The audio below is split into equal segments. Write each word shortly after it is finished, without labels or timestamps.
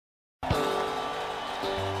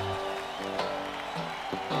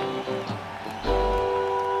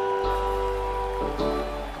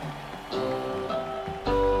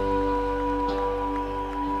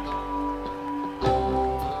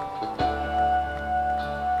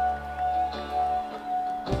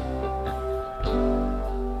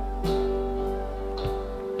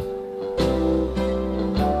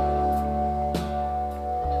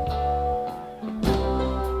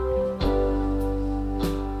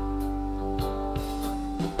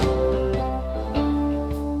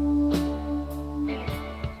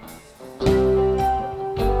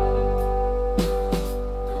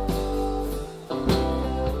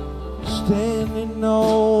Standing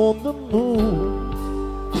on the moon,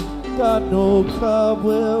 got no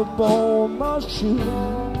cobweb on my shoe.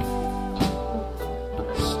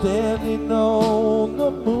 Standing on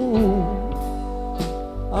the moon,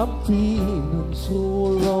 I'm feeling so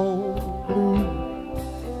lonely.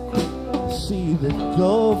 See the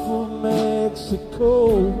Gulf of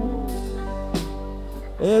Mexico,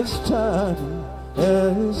 as tiny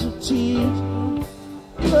as a tear.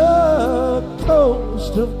 The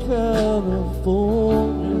coast of California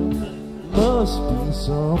must be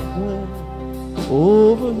somewhere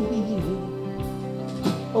over here,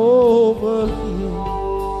 over here.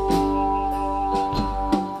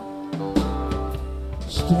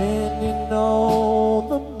 Standing on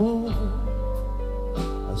the moon,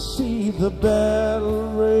 I see the battle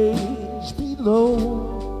rage below.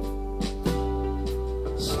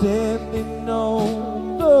 Standing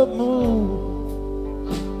on the moon,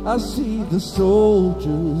 I see the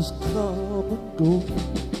soldiers come and go.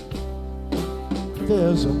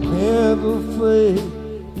 There's a metal flag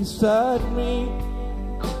beside me,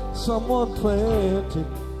 someone planted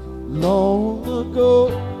long ago.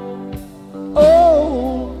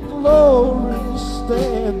 Oh, glory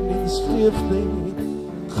standing stiffly,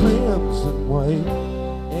 crimson, white,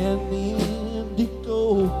 and indigo.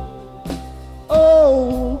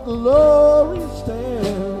 Oh, glory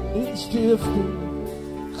standing stiffly,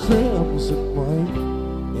 crimson, white,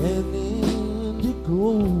 and indigo,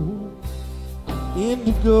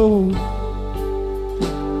 indigo.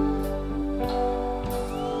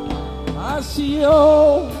 I see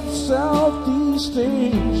old Southeast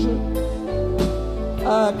Asia,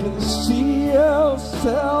 I can see El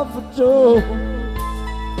Salvador,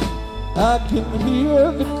 I can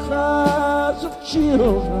hear the cries of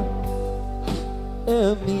children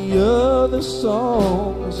and the other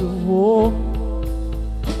songs of war.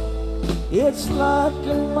 It's like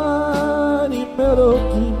a mighty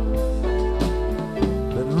melody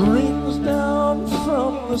that rings down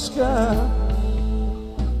from the sky.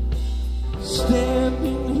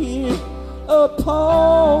 Standing here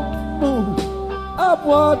upon the moon, I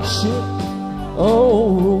watch it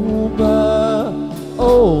roll by,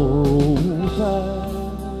 roll by,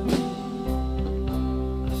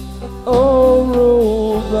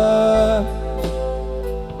 roll by.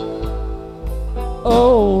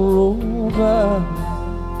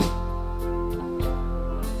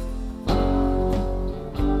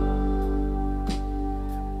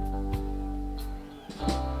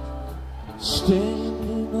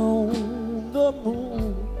 Standing on the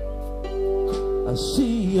moon, I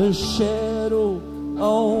see a shadow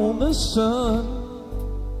on the sun.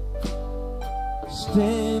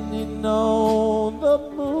 Standing on the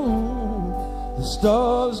moon, the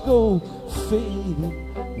stars go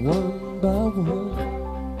fading one by one.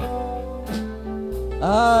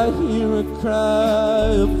 I hear a cry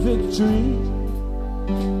of victory,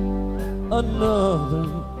 another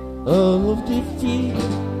of defeat.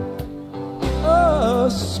 A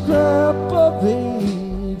scrap of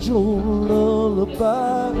angel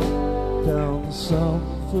lullaby down some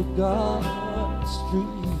forgotten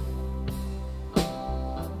street.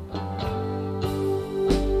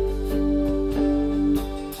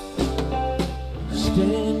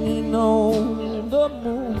 Standing on the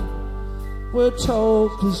moon, where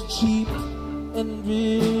talk is cheap and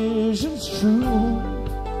vision's true.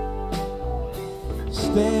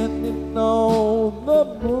 Standing on the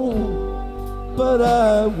moon, but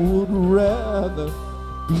I would rather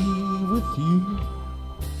be with you.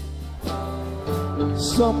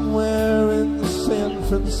 Somewhere in San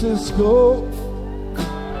Francisco,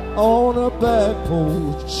 on a back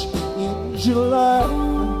porch in July,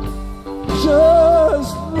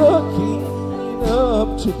 just looking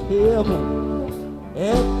up to heaven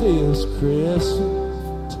at this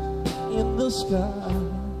crescent in the sky,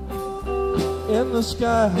 in the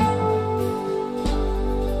sky.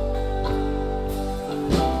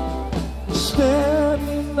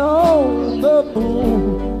 Standing on the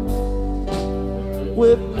moon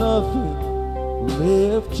with nothing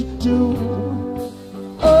left to do,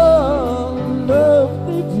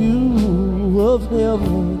 of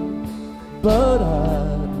heaven, but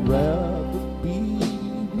I'd rather be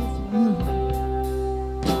with you.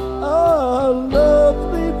 A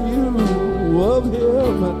lovely view of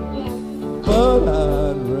heaven, but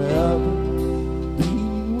I'd rather be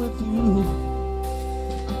with you.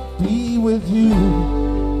 Be with you.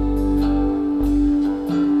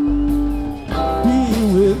 Be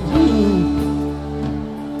with you.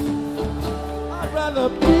 I'd rather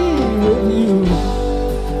be with you.